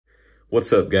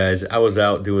What's up, guys? I was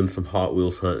out doing some Hot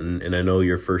Wheels hunting, and I know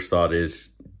your first thought is,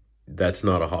 that's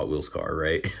not a Hot Wheels car,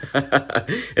 right?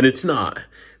 And it's not.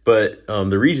 But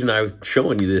the reason I'm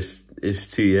showing you this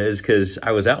to you is because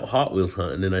I was out Hot Wheels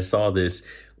hunting, and I saw this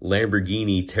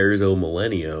Lamborghini Terzo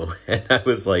Millenio, and I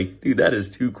was like, dude, that is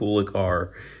too cool a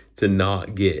car to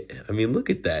not get. I mean, look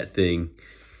at that thing.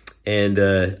 And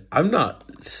I'm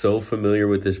not so familiar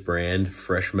with this brand,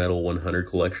 Fresh Metal 100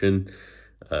 Collection.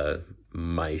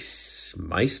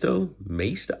 Maisto,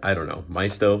 I don't know,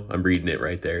 Maisto, I'm reading it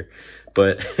right there,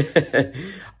 but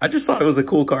I just thought it was a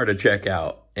cool car to check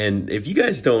out. And if you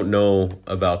guys don't know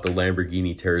about the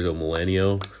Lamborghini Terzo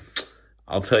Millenio,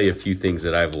 I'll tell you a few things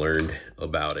that I've learned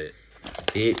about it.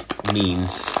 It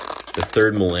means the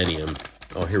third millennium.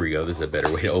 Oh, here we go. This is a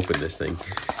better way to open this thing.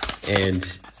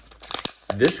 And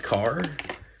this car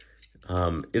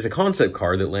is a concept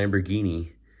car that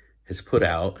Lamborghini has put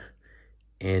out,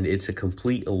 and it's a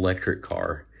complete electric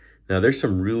car. Now, there's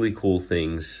some really cool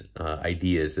things,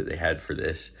 ideas that they had for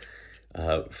this.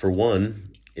 For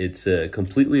one, it's a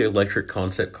completely electric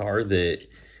concept car that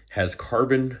has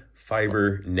carbon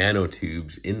fiber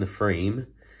nanotubes in the frame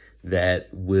that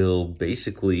will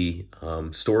basically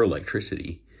store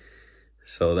electricity.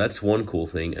 So that's one cool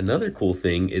thing. Another cool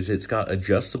thing is it's got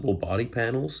adjustable body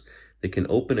panels that can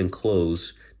open and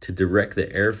close to direct the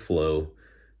airflow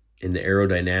in the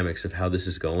aerodynamics of how this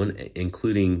is going,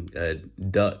 including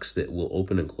ducts that will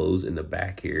open and close in the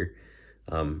back here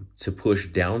to push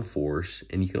downforce.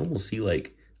 And you can almost see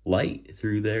like light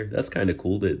through there. That's kind of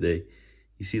cool that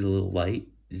you see the little light.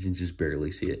 You can just barely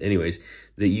see it. Anyways,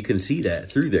 that you can see that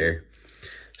through there.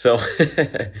 So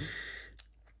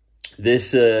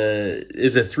this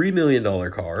is a $3 million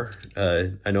car.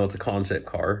 I know it's a concept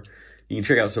car. You can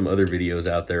check out some other videos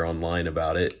out there online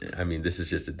about it. I mean, this is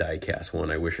just a die-cast one.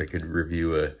 I wish I could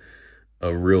review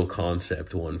a real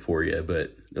concept one for you,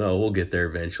 but we'll get there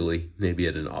eventually, maybe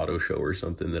at an auto show or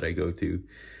something that I go to.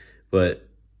 But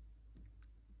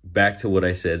back to what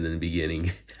I said in the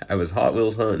beginning, I was Hot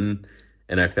Wheels hunting,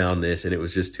 and I found this, and it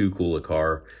was just too cool a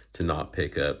car to not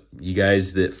pick up. You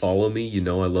guys that follow me, you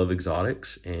know I love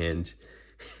exotics, and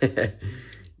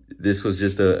this was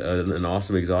just an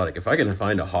awesome exotic. If I can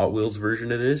find a Hot Wheels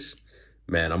version of this,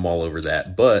 man, I'm all over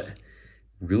that. But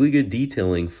really good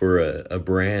detailing for a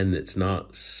brand that's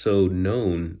not so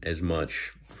known as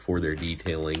much for their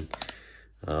detailing.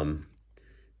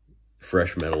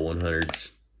 Fresh Metal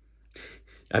 100s.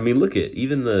 I mean, look at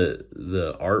even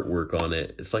the artwork on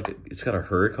it. It's like it's got a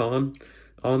huracan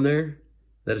on there.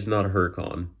 That is not a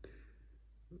huracan,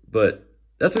 but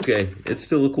that's okay. It's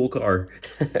still a cool car.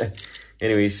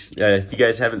 Anyways, if you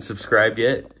guys haven't subscribed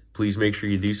yet, please make sure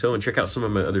you do so and check out some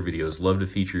of my other videos. Love to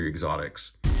feature your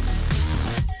exotics.